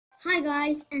Hi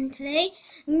guys, and today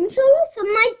I'm going to show you some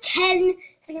of my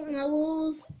 10-second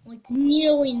levels, like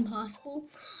nearly impossible.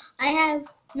 I have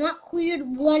not cleared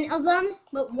one of them,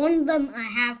 but one of them I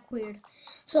have cleared.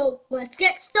 So let's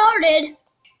get started.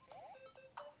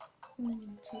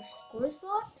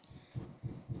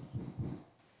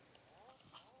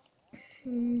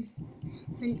 An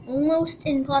almost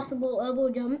impossible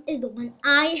level jump is the one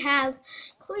I have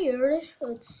cleared.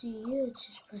 Let's see, let's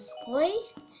just press play.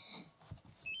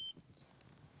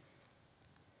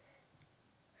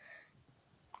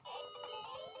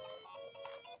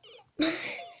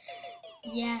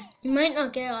 Yeah, you might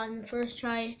not get it on the first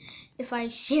try if I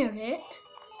share it.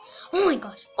 Oh my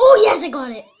gosh. Oh yes, I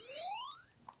got it.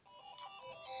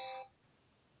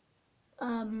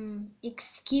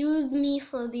 Excuse me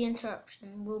for the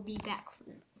interruption. We'll be back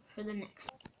for the next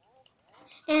one.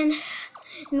 And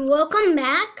welcome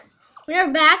back. We are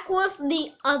back with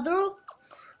the other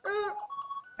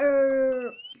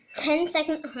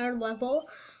 10-second hard level.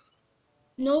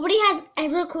 Nobody has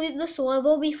ever cleared this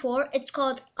level before. It's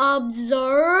called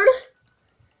Absurd.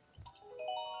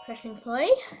 Pressing play.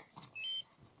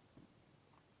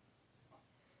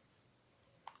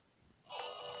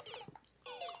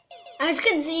 As you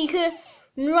can see, you can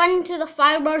run to the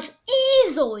 5 bars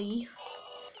easily.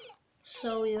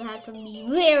 So you have to be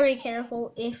very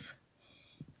careful if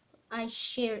I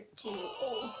share it to you.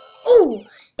 Oh!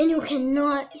 And you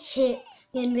cannot hit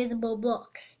the invisible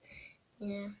blocks.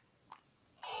 Yeah.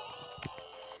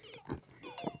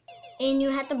 And you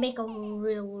have to make a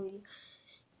really...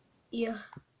 Yeah.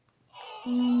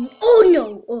 Oh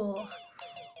no! Oh.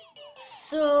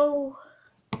 So...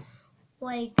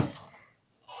 Like...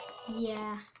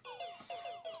 Yeah.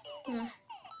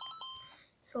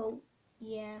 So,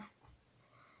 yeah.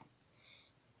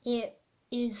 It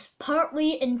is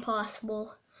partly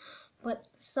impossible, but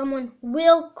someone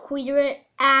will clear it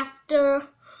after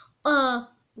a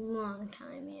long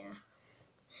time, yeah.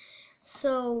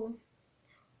 So,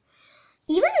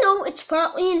 even though it's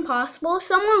partly impossible,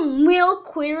 someone will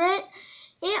clear it,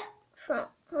 yeah, from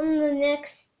the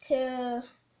next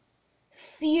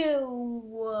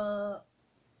few,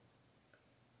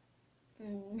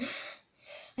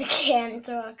 I can't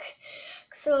talk.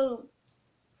 So,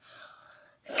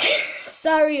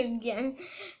 sorry again.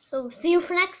 So, see you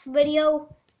for next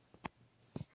video.